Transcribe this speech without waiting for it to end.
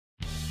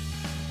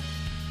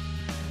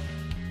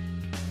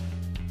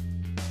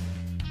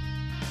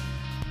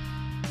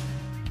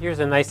Here's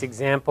a nice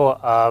example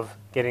of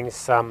getting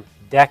some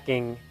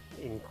decking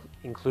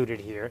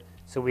included here.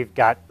 So we've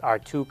got our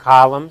two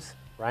columns,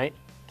 right?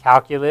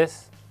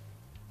 Calculus,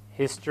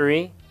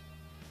 history,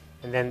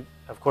 and then,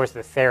 of course,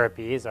 the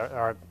therapy is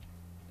our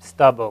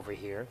stub over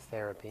here,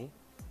 therapy.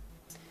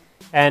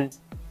 And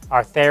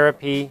our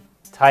therapy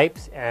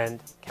types and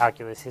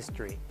calculus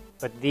history.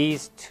 But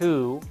these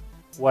two,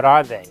 what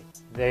are they?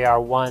 They are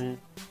one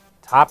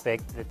topic,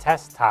 the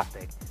test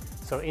topic.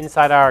 So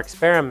inside our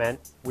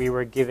experiment, we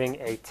were giving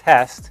a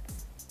test,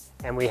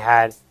 and we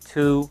had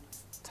two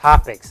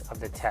topics of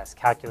the test,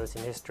 calculus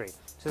and history.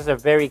 So this is a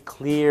very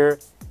clear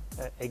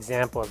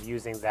example of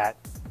using that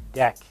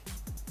deck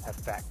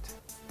effect.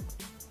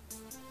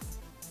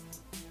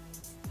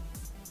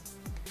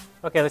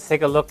 Okay, let's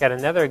take a look at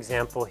another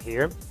example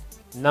here.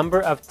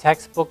 Number of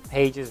textbook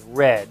pages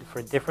read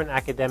for different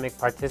academic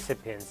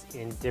participants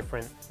in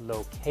different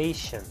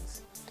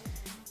locations.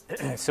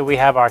 So we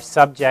have our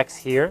subjects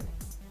here.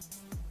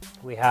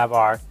 We have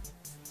our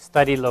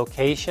study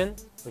location,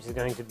 which is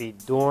going to be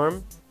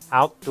dorm,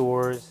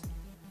 outdoors,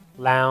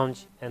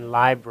 lounge, and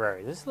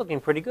library. This is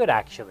looking pretty good,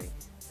 actually.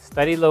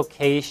 Study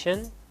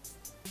location,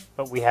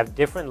 but we have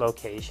different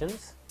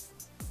locations.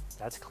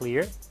 That's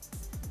clear.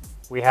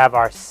 We have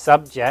our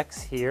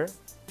subjects here,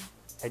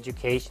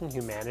 education,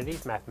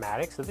 humanities,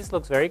 mathematics. So this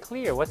looks very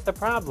clear. What's the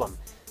problem?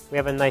 We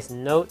have a nice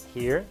note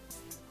here.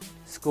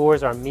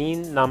 Scores are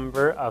mean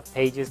number of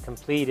pages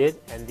completed,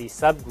 and the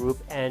subgroup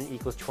N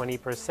equals 20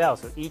 per cell.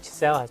 So each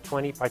cell has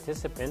 20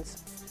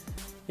 participants.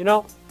 You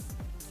know,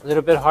 a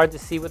little bit hard to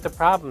see what the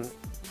problem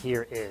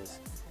here is.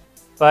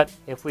 But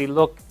if we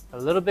look a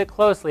little bit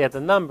closely at the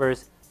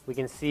numbers, we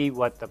can see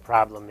what the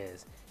problem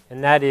is.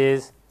 And that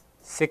is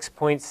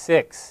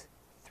 6.6,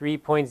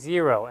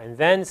 3.0, and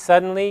then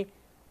suddenly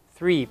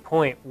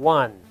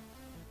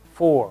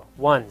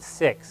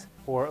 3.1416,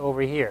 or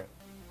over here,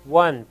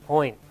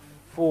 1.414.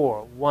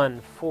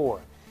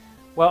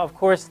 Well, of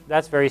course,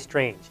 that's very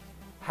strange.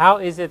 How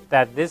is it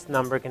that this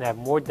number can have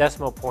more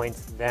decimal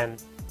points than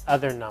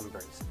other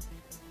numbers?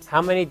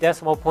 How many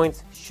decimal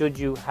points should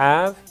you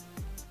have?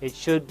 It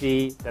should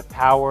be the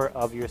power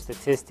of your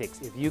statistics.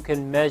 If you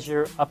can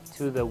measure up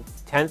to the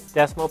 10th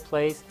decimal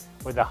place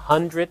or the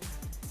 100th,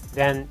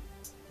 then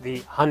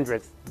the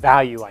 100th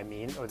value,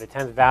 or the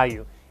 10th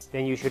value,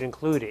 then you should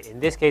include it. In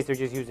this case, they're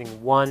just using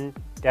one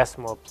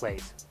decimal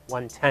place,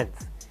 1/10.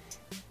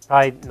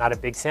 Probably not a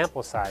big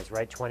sample size,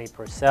 right? 20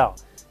 per cell.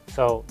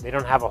 So they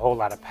don't have a whole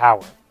lot of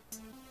power.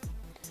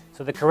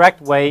 So the correct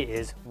way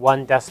is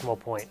 1 decimal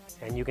point,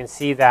 and you can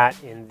see that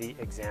in the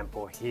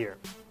example here.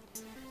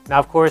 Now,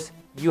 of course,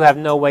 you have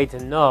no way to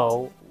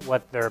know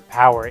what their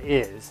power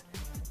is,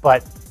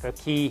 but the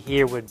key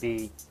here would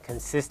be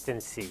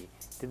consistency.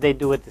 Did they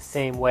do it the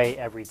same way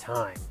every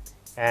time?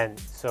 And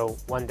so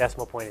 1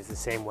 decimal point is the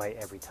same way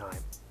every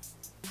time.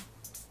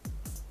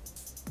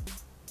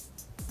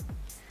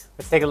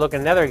 Let's take a look at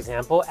another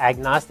example,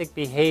 agnostic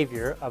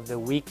behavior of the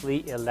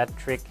weakly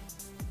electric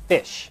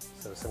fish.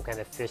 So some kind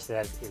of fish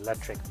that has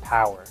electric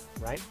power,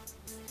 right?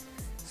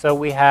 So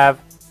we have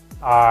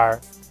our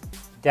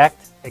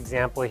decked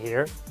example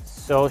here,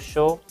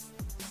 social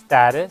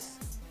status.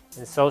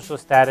 And social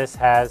status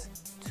has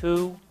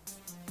two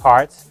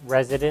parts,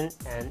 resident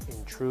and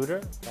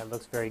intruder. That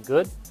looks very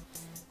good.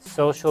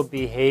 Social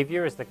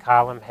behavior is the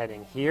column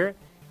heading here.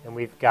 And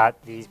we've got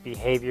these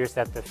behaviors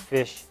that the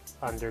fish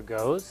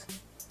undergoes.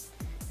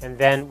 And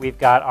then we've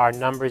got our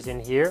numbers in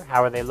here.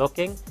 How are they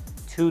looking?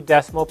 2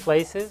 decimal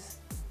places.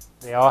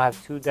 They all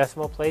have 2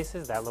 decimal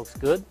places. That looks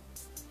good.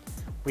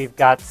 We've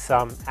got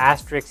some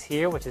asterisks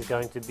here, which is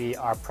going to be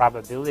our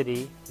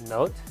probability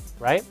note,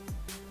 right?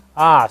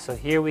 So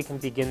here we can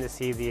begin to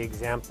see the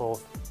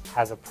example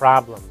has a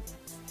problem.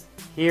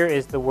 Here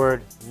is the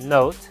word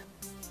note.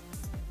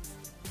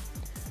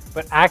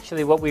 But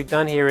actually what we've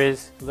done here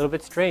is a little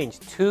bit strange.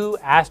 2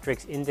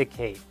 asterisks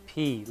indicate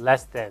P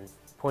less than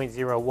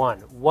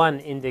 0.01. 1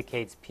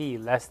 indicates P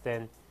less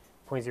than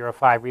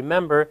 0.05.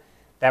 Remember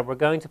that we're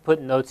going to put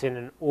notes in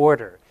an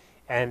order.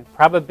 And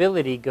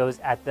probability goes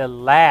at the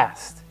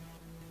last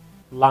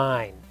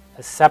line,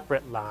 a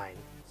separate line.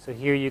 So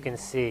here you can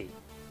see,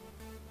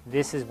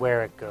 this is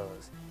where it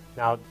goes.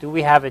 Now, do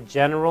we have a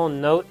general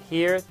note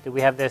here? Do we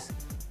have this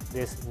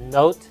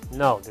note?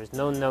 No, there's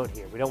no note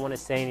here. We don't want to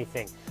say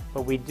anything.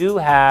 But we do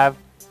have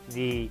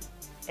the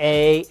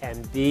A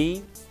and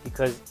B,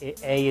 because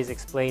A is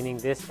explaining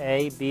this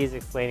A, B is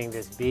explaining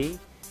this B.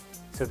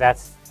 So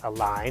that's a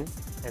line.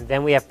 And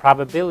then we have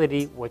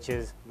probability, which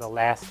is the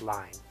last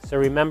line. So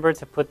remember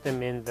to put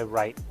them in the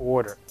right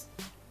order.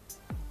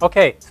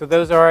 Okay, so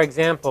those are our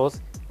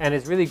examples. And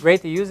it's really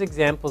great to use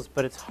examples,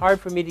 but it's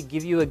hard for me to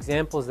give you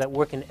examples that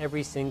work in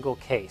every single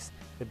case.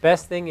 The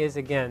best thing is,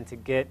 again, to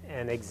get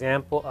an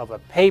example of a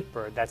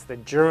paper that's the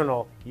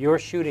journal you're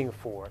shooting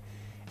for,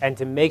 and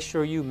to make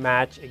sure you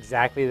match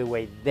exactly the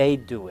way they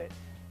do it.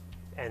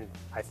 And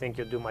I think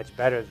you'll do much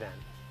better then.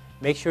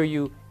 Make sure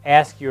you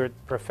ask your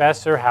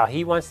professor how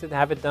he wants to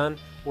have it done,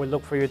 or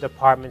look for your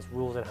department's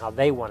rules and how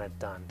they want it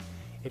done.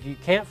 If you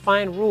can't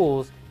find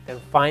rules, then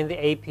find the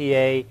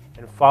APA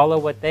and follow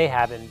what they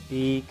have, and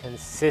be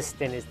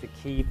consistent is the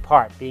key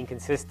part, being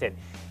consistent.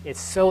 It's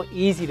so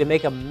easy to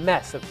make a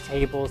mess of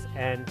tables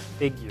and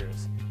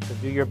figures, so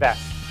do your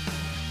best.